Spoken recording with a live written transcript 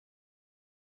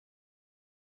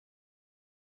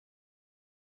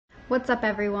What's up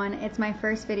everyone? It's my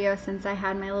first video since I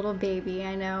had my little baby.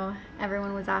 I know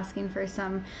everyone was asking for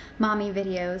some mommy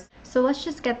videos. So let's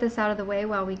just get this out of the way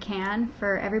while we can.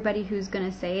 For everybody who's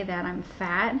gonna say that I'm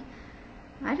fat,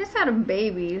 I just had a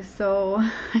baby, so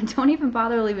don't even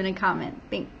bother leaving a comment.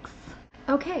 Thanks.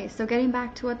 Okay, so getting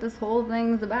back to what this whole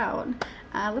thing's about,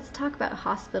 let's talk about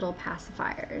hospital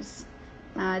pacifiers.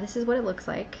 This is what it looks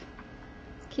like.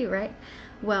 It's cute, right?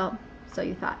 Well, so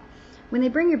you thought. When they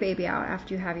bring your baby out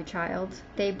after you have your child,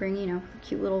 they bring, a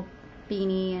cute little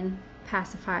beanie and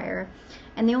pacifier,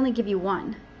 and they only give you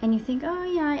one. And you think, oh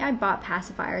yeah, I bought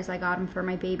pacifiers, I got them for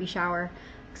my baby shower,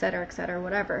 etc.,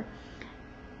 whatever.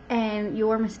 And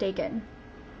you're mistaken.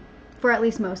 For at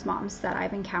least most moms that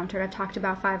I've encountered. I've talked to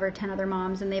about 5 or 10 other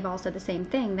moms, and they've all said the same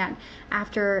thing, that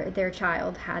after their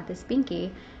child had this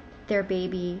binky, their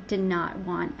baby did not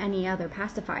want any other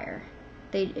pacifier.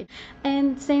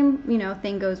 And same,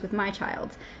 thing goes with my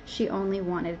child. She only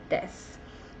wanted this.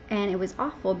 And it was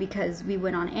awful because we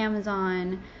went on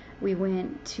Amazon, we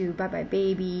went to Bye Bye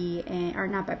Baby, or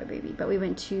not Bye Bye Baby, but we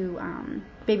went to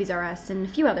Babies R Us and a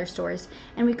few other stores,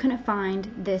 and we couldn't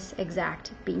find this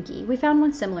exact binky. We found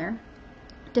one similar,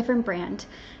 different brand,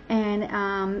 and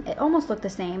it almost looked the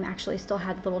same, actually still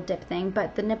had the little dip thing,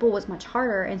 but the nipple was much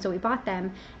harder, and so we bought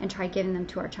them and tried giving them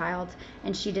to our child,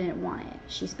 and she didn't want it.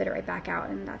 She spit it right back out,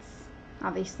 and that's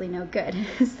obviously no good.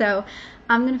 So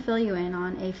I'm going to fill you in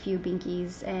on a few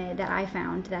binkies that I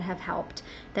found that have helped,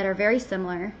 that are very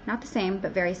similar, not the same,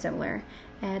 but very similar,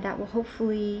 that will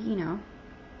hopefully,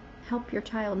 help your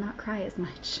child not cry as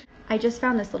much. I just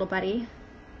found this little buddy.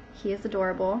 He is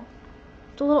adorable.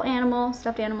 It's a little animal,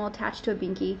 stuffed animal attached to a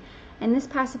binky, and this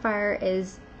pacifier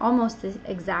is almost the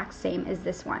exact same as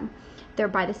this one. They're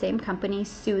by the same company,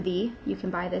 Soothy. You can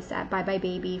buy this at Bye Bye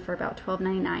Baby for about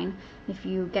 $12.99. If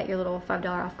you get your little $5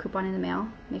 off coupon in the mail,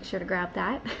 make sure to grab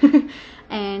that.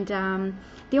 And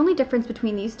the only difference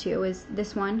between these two is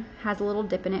this one has a little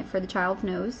dip in it for the child's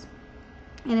nose,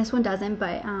 and this one doesn't,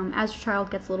 but as your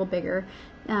child gets a little bigger,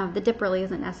 the dip really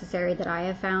isn't necessary that I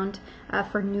have found.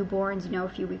 For newborns, a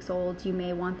few weeks old, you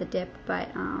may want the dip, but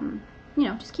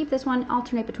just keep this one,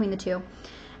 alternate between the two.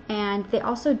 And they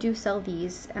also do sell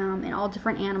these in all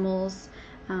different animals,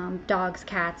 dogs,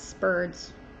 cats,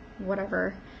 birds,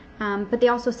 whatever. But they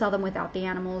also sell them without the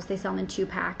animals. They sell them in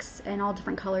 2-packs in all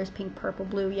different colors, pink, purple,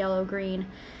 blue, yellow, green.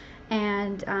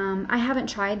 And I haven't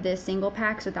tried the single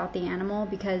packs without the animal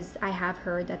because I have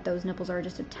heard that those nipples are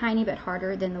just a tiny bit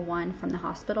harder than the one from the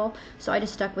hospital. So I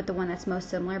just stuck with the one that's most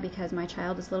similar because my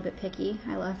child is a little bit picky.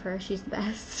 I love her. She's the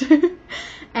best.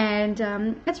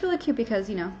 And it's really cute because,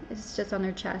 it's just on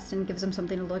their chest and gives them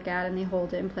something to look at, and they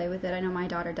hold it and play with it. I know my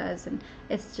daughter does, and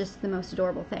it's just the most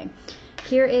adorable thing.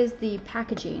 Here is the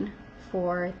packaging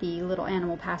for the little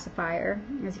animal pacifier.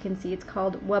 As you can see, it's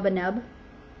called Wubba Nub.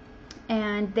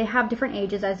 And they have different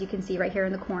ages, as you can see right here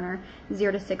in the corner,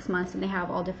 0 to 6 months, and they have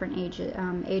all different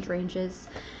age ranges.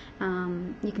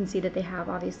 You can see that they have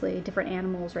obviously different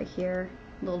animals right here,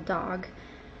 little dog.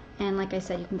 And like I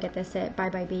said, you can get this at Bye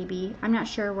Bye Baby. I'm not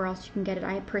sure where else you can get it.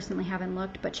 I personally haven't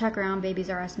looked, but check around. Babies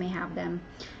R Us may have them.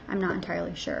 I'm not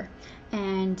entirely sure.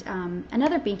 And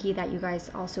another binky that you guys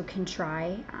also can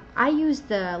try, I use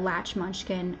the Latch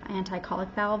Munchkin anti-colic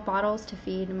valve bottles to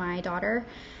feed my daughter.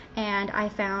 And I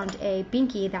found a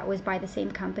binky that was by the same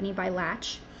company, by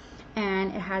Latch,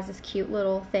 and it has this cute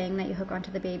little thing that you hook onto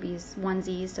the baby's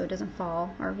onesies so it doesn't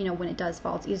fall, or when it does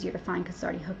fall, it's easier to find because it's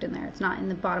already hooked in there. It's not in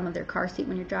the bottom of their car seat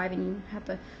when you're driving. You have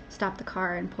to stop the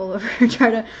car and pull over and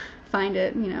try to find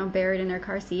it, buried in their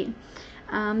car seat.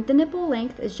 The nipple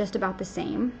length is just about the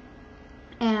same,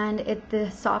 and the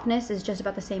softness is just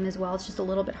about the same as well. It's just a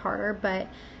little bit harder, but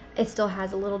it still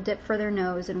has a little dip for their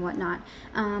nose and whatnot.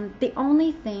 The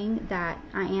only thing that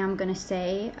I am going to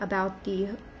say about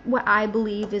what I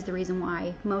believe is the reason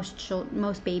why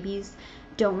most babies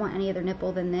don't want any other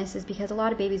nipple than this is because a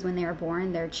lot of babies, when they are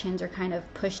born, their chins are kind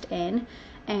of pushed in,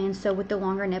 and so with the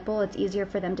longer nipple, it's easier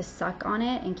for them to suck on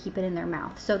it and keep it in their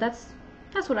mouth. So that's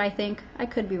what I think. I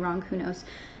could be wrong, who knows.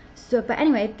 So, but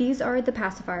anyway, these are the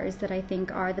pacifiers that I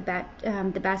think are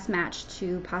the best match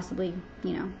to possibly,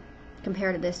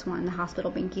 compared to this one, the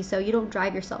hospital binky, so you don't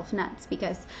drive yourself nuts.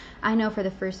 Because I know for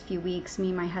the first few weeks, me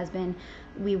and my husband,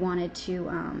 we wanted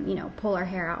to pull our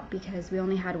hair out because we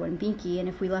only had one binky, and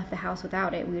if we left the house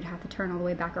without it, we would have to turn all the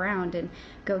way back around and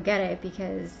go get it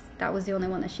because that was the only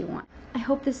one that she wanted. I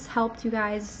hope this helped you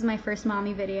guys. This is my first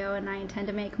mommy video, and I intend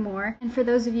to make more. And for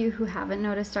those of you who haven't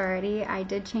noticed already, I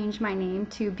did change my name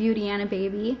to Beauty and a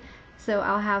Baby. So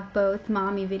I'll have both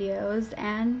mommy videos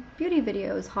and beauty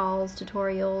videos, hauls,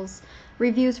 tutorials,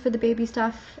 reviews for the baby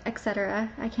stuff, etc.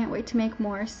 I can't wait to make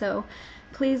more, so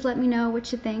please let me know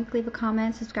what you think. Leave a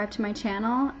comment, subscribe to my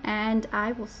channel, and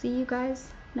I will see you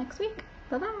guys next week.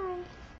 Bye-bye!